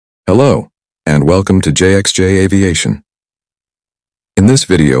Hello, and welcome to JXJ Aviation. In this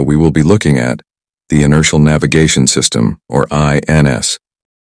video, we will be looking at the Inertial Navigation System, or INS.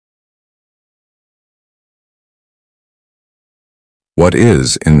 What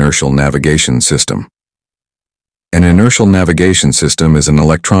is Inertial Navigation System? An inertial navigation system is an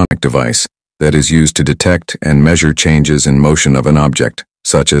electronic device that is used to detect and measure changes in motion of an object,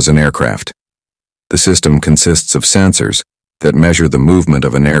 such as an aircraft. The system consists of sensors that measure the movement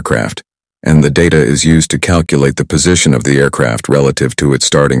of an aircraft, and the data is used to calculate the position of the aircraft relative to its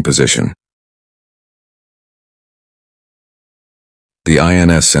starting position. The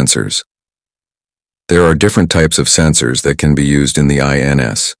INS sensors. There are different types of sensors that can be used in the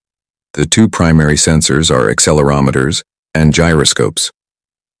INS. The two primary sensors are accelerometers and gyroscopes.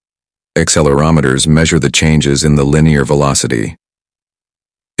 Accelerometers measure the changes in the linear velocity.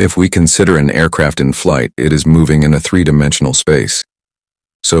 If we consider an aircraft in flight, it is moving in a three-dimensional space.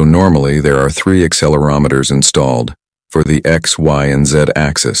 So normally there are 3 accelerometers installed for the X, Y, and Z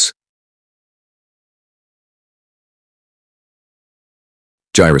axis.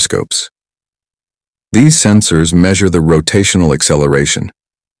 Gyroscopes. These sensors measure the rotational acceleration.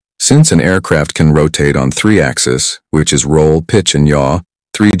 Since an aircraft can rotate on 3 axes, which is roll, pitch, and yaw,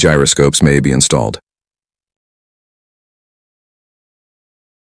 3 gyroscopes may be installed.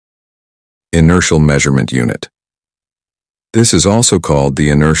 Inertial Measurement Unit. This is also called the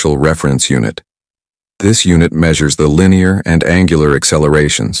Inertial Reference Unit. This unit measures the linear and angular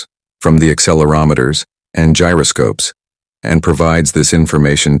accelerations from the accelerometers and gyroscopes and provides this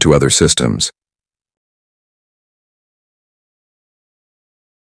information to other systems.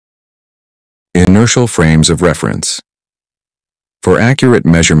 Inertial Frames of Reference. For accurate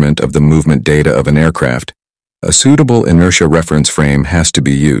measurement of the movement data of an aircraft, a suitable inertia reference frame has to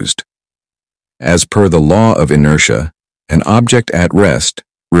be used. As per the law of inertia, an object at rest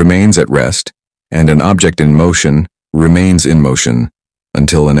remains at rest, and an object in motion remains in motion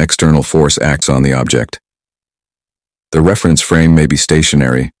until an external force acts on the object. The reference frame may be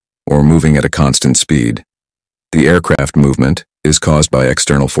stationary or moving at a constant speed. The aircraft movement is caused by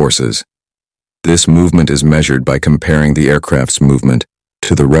external forces. This movement is measured by comparing the aircraft's movement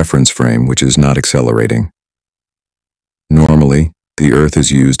to the reference frame, which is not accelerating. Normally, the Earth is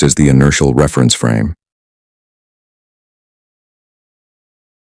used as the inertial reference frame.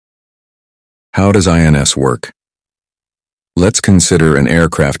 How does INS work? Let's consider an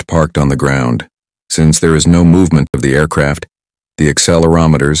aircraft parked on the ground. Since there is no movement of the aircraft, the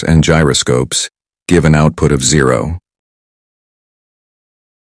accelerometers and gyroscopes give an output of 0.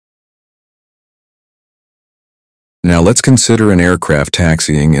 Now let's consider an aircraft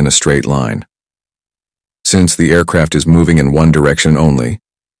taxiing in a straight line. Since the aircraft is moving in one direction only,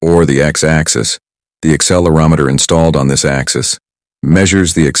 or the x-axis, the accelerometer installed on this axis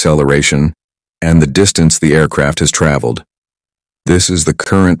measures the acceleration and the distance the aircraft has traveled. This is the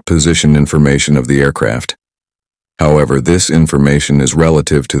current position information of the aircraft. However, this information is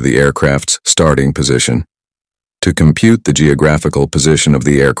relative to the aircraft's starting position. To compute the geographical position of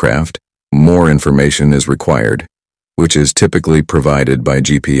the aircraft, more information is required, which is typically provided by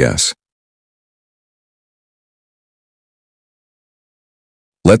GPS.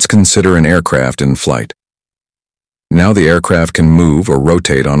 Let's consider an aircraft in flight. Now the aircraft can move or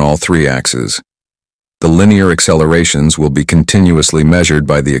rotate on all 3 axes. The linear accelerations will be continuously measured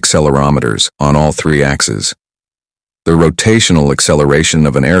by the accelerometers on all 3 axes. The rotational acceleration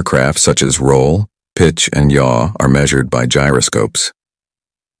of an aircraft, such as roll, pitch, and yaw, are measured by gyroscopes.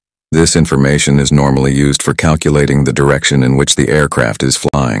 This information is normally used for calculating the direction in which the aircraft is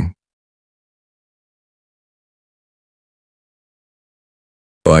flying.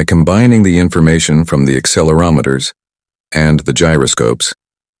 By combining the information from the accelerometers and the gyroscopes,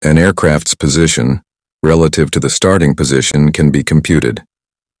 an aircraft's position relative to the starting position can be computed.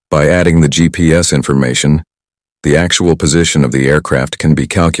 By adding the GPS information, the actual position of the aircraft can be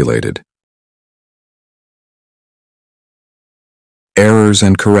calculated. Errors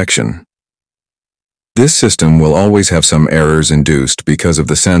and correction. This system will always have some errors induced because of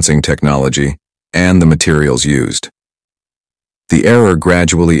the sensing technology and the materials used. The error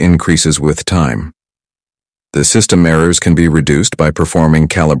gradually increases with time. The system errors can be reduced by performing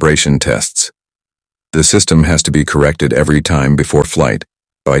calibration tests. The system has to be corrected every time before flight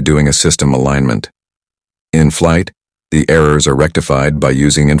by doing a system alignment. In flight, the errors are rectified by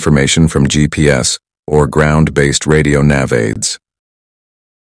using information from GPS or ground-based radio nav aids.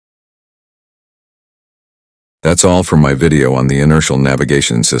 That's all for my video on the Inertial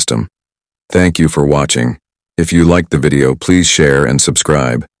Navigation System. Thank you for watching. If you liked the video, please share and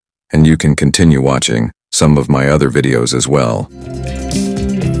subscribe, and you can continue watching some of my other videos as well.